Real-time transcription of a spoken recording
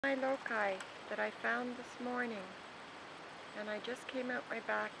My Loki that I found this morning, and I just came out my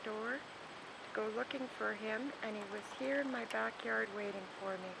back door to go looking for him, and he was here in my backyard waiting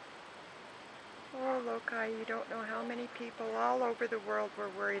for me. Oh Loki, you don't know how many people all over the world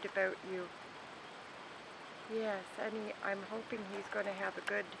were worried about you. Yes, and I'm hoping he's going to have a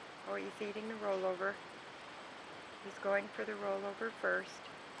good, oh, he's eating the rollover. He's going for the rollover first.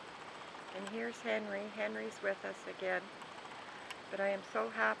 And here's Henry. Henry's with us again. But I am so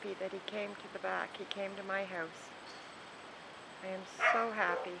happy that he came to the back. He came to my house. I am so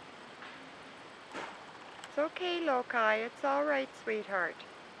happy. It's okay, Loki. It's all right, sweetheart.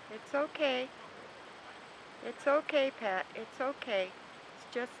 It's okay. It's okay, pet. It's okay.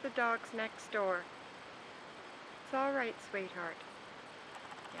 It's just the dogs next door. It's all right, sweetheart.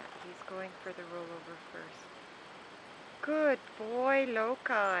 Yeah, he's going for the rollover first. Good boy,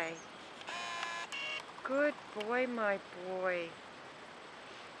 Loki. Good boy, my boy.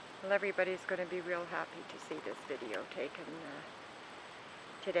 Well, everybody's going to be real happy to see this video taken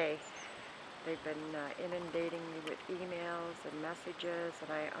today. They've been inundating me with emails and messages,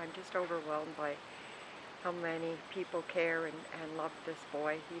 and I'm just overwhelmed by how many people care and love this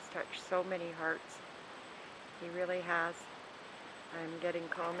boy. He's touched so many hearts. He really has. I'm getting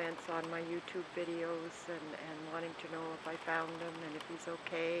comments on my YouTube videos and wanting to know if I found him and if he's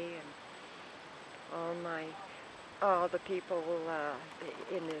okay, and all the people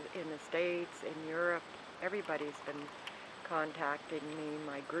in the States, in Europe, everybody's been contacting me,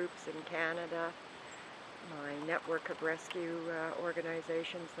 my groups in Canada, my network of rescue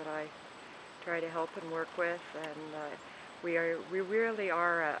organizations that I try to help and work with, and we really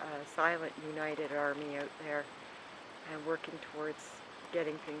are a silent, united army out there, and working towards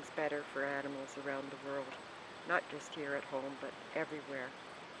getting things better for animals around the world, not just here at home, but everywhere.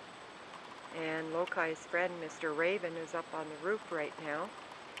 And Loki's friend, Mr. Raven, is up on the roof right now.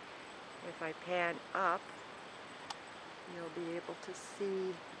 If I pan up, you'll be able to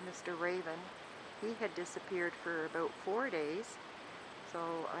see Mr. Raven. He had disappeared for about 4 days, so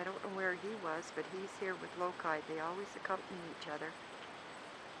I don't know where he was, but he's here with Loki. They always accompany each other.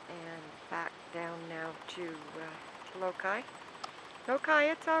 And back down now to Loki. Loki,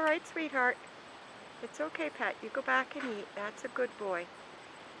 it's all right, sweetheart. It's okay, pet. You go back and eat. That's a good boy.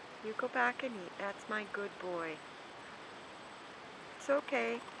 You go back and eat. That's my good boy. It's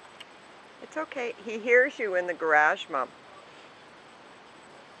okay. It's okay. He hears you in the garage, Mom.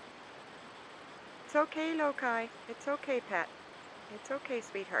 It's okay, Loki. It's okay, pet. It's okay,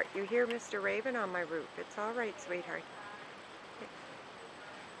 sweetheart. You hear Mr. Raven on my roof. It's all right, sweetheart.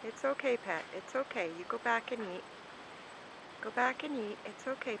 It's okay, pet. It's okay. You go back and eat. Go back and eat. It's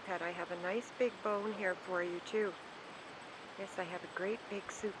okay, pet. I have a nice big bone here for you, too. Yes, I have a great big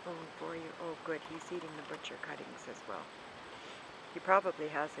soup bone for you. Oh, good. He's eating the butcher cuttings as well. He probably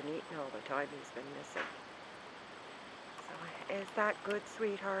hasn't eaten all the time he's been missing. So, is that good,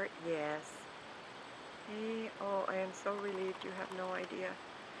 sweetheart? Yes. Hey, oh, I am so relieved. You have no idea.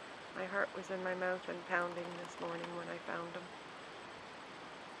 My heart was in my mouth and pounding this morning when I found him.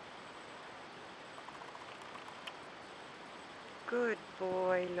 Good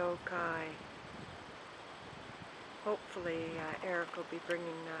boy, Loki. Hopefully Eric will be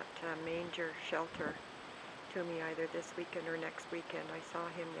bringing that manger shelter to me either this weekend or next weekend. I saw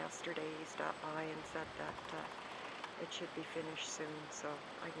him yesterday. He stopped by and said that it should be finished soon, so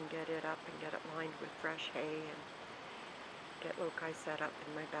I can get it up and get it lined with fresh hay and get Loki set up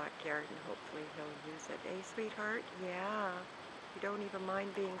in my backyard, and hopefully he'll use it. Hey, sweetheart? Yeah. You don't even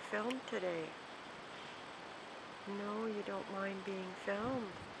mind being filmed today. No, you don't mind being filmed.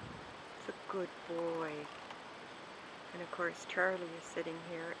 It's a good boy. And of course, Charlie is sitting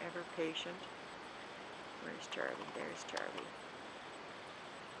here, ever patient. Where's Charlie? There's Charlie.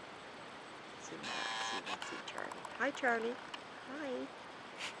 Zoom back so you can see Charlie. Hi, Charlie. Hi.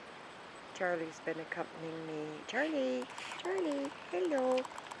 Charlie's been accompanying me. Charlie. Charlie. Hello.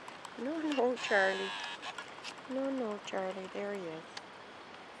 No, Charlie. No, Charlie. There he is.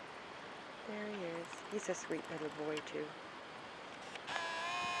 There he is. He's a sweet little boy, too.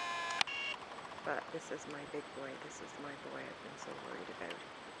 But this is my big boy. This is my boy I've been so worried about.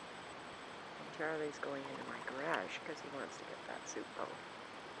 And Charlie's going into my garage because he wants to get that soup bowl.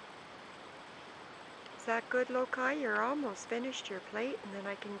 Is that good, Loki? You're almost finished your plate, and then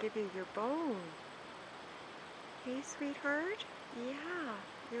I can give you your bone. Hey, sweetheart? Yeah,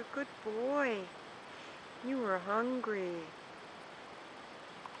 you're a good boy. You were hungry.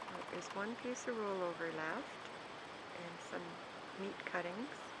 Oh, there's one piece of rollover left, and some meat cuttings.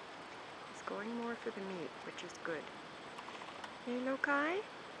 Going more for the meat, which is good. Hey, Loki?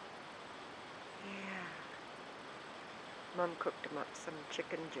 Yeah. Mom cooked him up some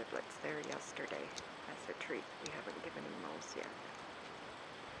chicken giblets there yesterday as a treat. We haven't given him those yet.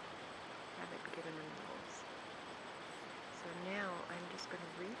 Haven't given him those. So now I'm just going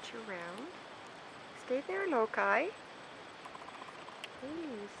to reach around. Stay there, Loki. Hey,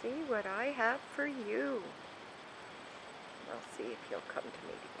 you see what I have for you. I'll see if he'll come to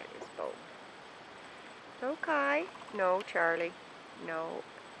me to get his bone. Loki. No, Charlie. No.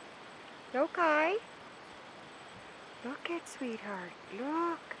 Loki. Look at sweetheart.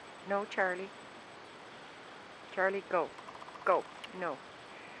 Look. No, Charlie. Charlie, go. Go. No.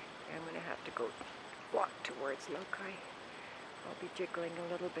 I'm going to have to go walk towards Loki. I'll be jiggling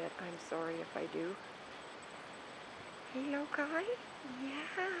a little bit. I'm sorry if I do. Hey, Loki.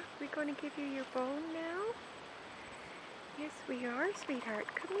 Yeah. We're going to give you your bone now? Yes, we are, sweetheart.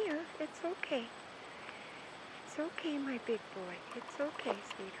 Come here. It's okay. It's okay, my big boy. It's okay,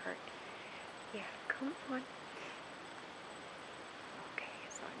 sweetheart. Yeah, come on. Okay,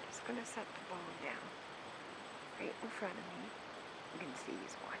 so I'm just going to set the bone down right in front of me. You can see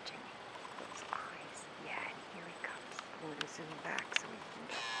he's watching me. Those eyes. Yeah, and here he comes. I'm going to zoom back so he can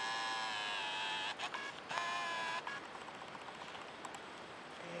get...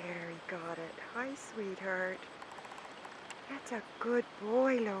 There, he got it. Hi, sweetheart. That's a good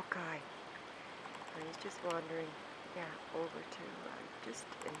boy, Loki. And he's just wandering, over to just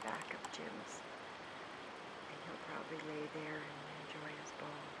in back of Jim's. And he'll probably lay there and enjoy his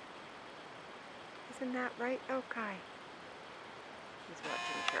bone. Isn't that right, Loki? He's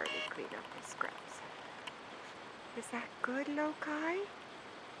watching Charlie clean up his scraps. Is that good, Loki?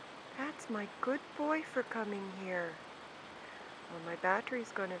 That's my good boy for coming here. Well, my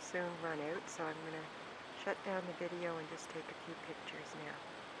battery's going to soon run out, so I'm going to shut down the video and just take a few pictures now.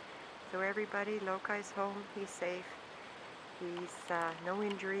 So everybody, Loki's home, he's safe, he's no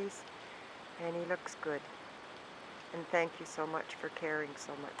injuries, and he looks good. And thank you so much for caring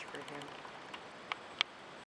so much for him.